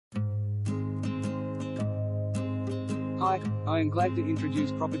Hi, I am glad to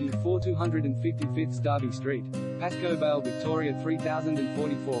introduce property 4255 Derby Street, Pascoe Vale, Victoria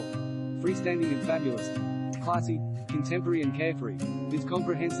 3044. Freestanding and fabulous. Classy, contemporary and carefree. This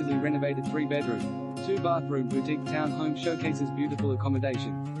comprehensively renovated 3-bedroom, 2-bathroom boutique townhome showcases beautiful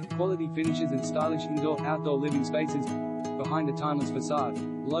accommodation, quality finishes and stylish indoor-outdoor living spaces. Behind a timeless facade,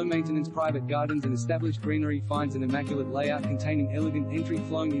 low-maintenance private gardens and established greenery finds an immaculate layout containing elegant entry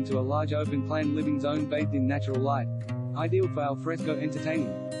flowing into a large open-plan living zone bathed in natural light. Ideal for al fresco entertaining.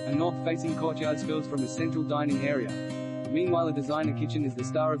 A north-facing courtyard spills from a central dining area. Meanwhile, a designer kitchen is the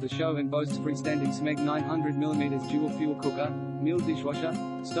star of the show and boasts freestanding SMEG 900mm dual-fuel cooker, meal dishwasher,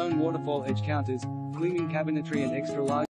 stone waterfall edge counters, gleaming cabinetry and extra-large